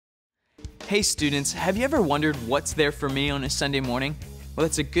Hey students, have you ever wondered what's there for me on a Sunday morning? Well,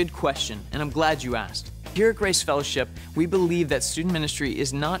 that's a good question, and I'm glad you asked. Here at Grace Fellowship, we believe that student ministry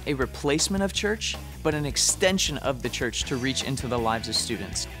is not a replacement of church, but an extension of the church to reach into the lives of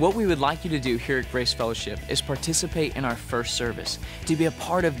students. What we would like you to do here at Grace Fellowship is participate in our first service, to be a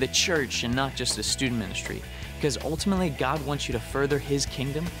part of the church and not just a student ministry. Because ultimately, God wants you to further His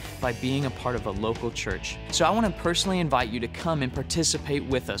kingdom by being a part of a local church. So I want to personally invite you to come and participate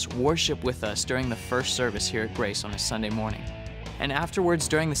with us, worship with us during the first service here at Grace on a Sunday morning. And afterwards,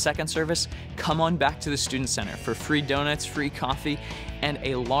 during the second service, come on back to the Student Center for free donuts, free coffee, and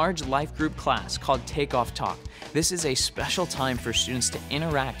a large life group class called Takeoff Talk. This is a special time for students to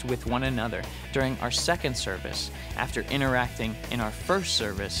interact with one another during our second service after interacting in our first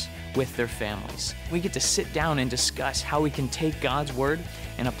service with their families. We get to sit down and discuss how we can take God's Word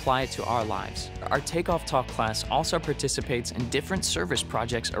and apply it to our lives. Our Takeoff Talk class also participates in different service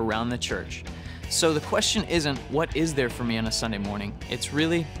projects around the church. So the question isn't, what is there for me on a Sunday morning? It's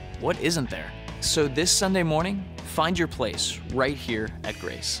really, what isn't there? So this Sunday morning, find your place right here at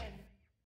Grace.